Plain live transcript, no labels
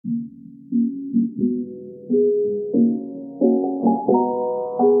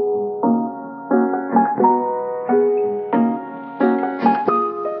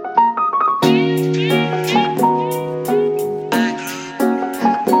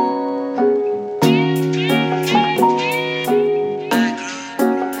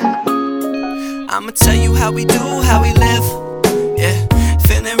how we do, how we live. Yeah,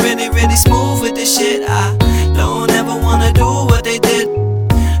 feeling really, really smooth with this shit. I don't ever wanna do what they did.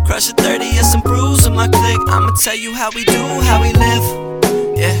 Crush a 30 and some bruise in my click. I'ma tell you how we do, how we live.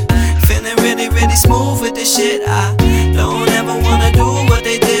 Yeah, feeling really, really smooth with this shit. I don't ever wanna do what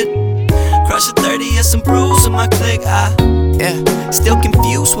they did. Crush a 30 and some bruise in my click. Yeah, still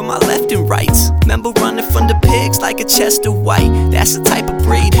confused with my left and rights. Remember running from the pigs like a Chester White. That's the type of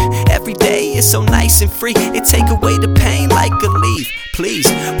breed. Every day is so nice and free. It take away the pain like a leaf. Please,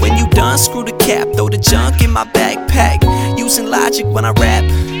 when you done, screw the cap. Throw the junk in my backpack. Using logic when I rap.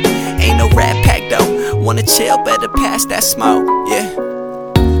 Ain't no rap pack though. Wanna chill, better pass that smoke. Yeah,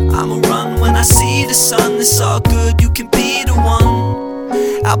 I'ma run when I see the sun. It's all good, you can be the one.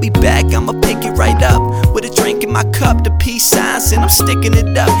 I'll be back, I'ma pick it right up. With a drink in my cup, the peace signs, and I'm sticking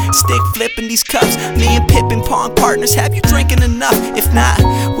it up. Stick flipping these cups. Me and Pippin pong partners, have you drinking enough? If not,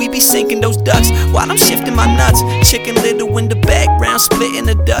 we be sinking those ducks while I'm shifting my nuts. Chicken Little in the background, splitting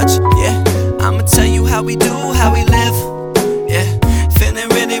the Dutch. Yeah, I'ma tell you how we do, how we live. Yeah, feeling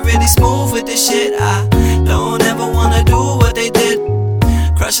really, really smooth with this shit. I don't ever wanna do what they did.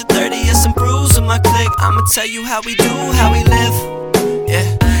 Crush a 30 and some bruise in my click. I'ma tell you how we do, how we live. Yeah,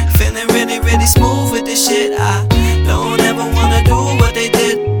 feeling really, really smooth with this shit. I don't ever wanna do what they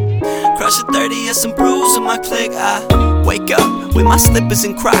did. Crush a 30 and some bruise in my click. I wake up with my slippers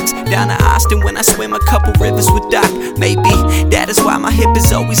and Crocs. Down to Austin when I swim a couple rivers with Doc. Maybe that is why my hip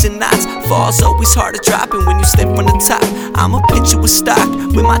is always in knots. Falls always harder dropping when you slip from the top. I'm a picture with stock,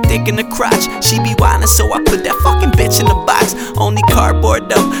 with my dick in the crotch. She be whining, so I put that fucking bitch in the box. Only cardboard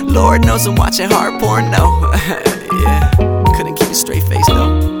though, Lord knows I'm watching hard porno. Yeah, couldn't keep a straight face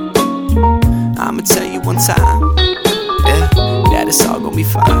though. I'ma tell you one time, yeah, that it's all gonna be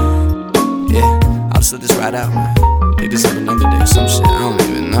fine. Yeah, I'll just let this ride out, man. Maybe this is another day or some shit, I don't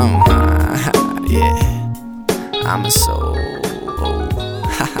even know. Yeah, I'm a soul.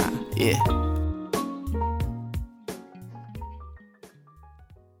 Yeah.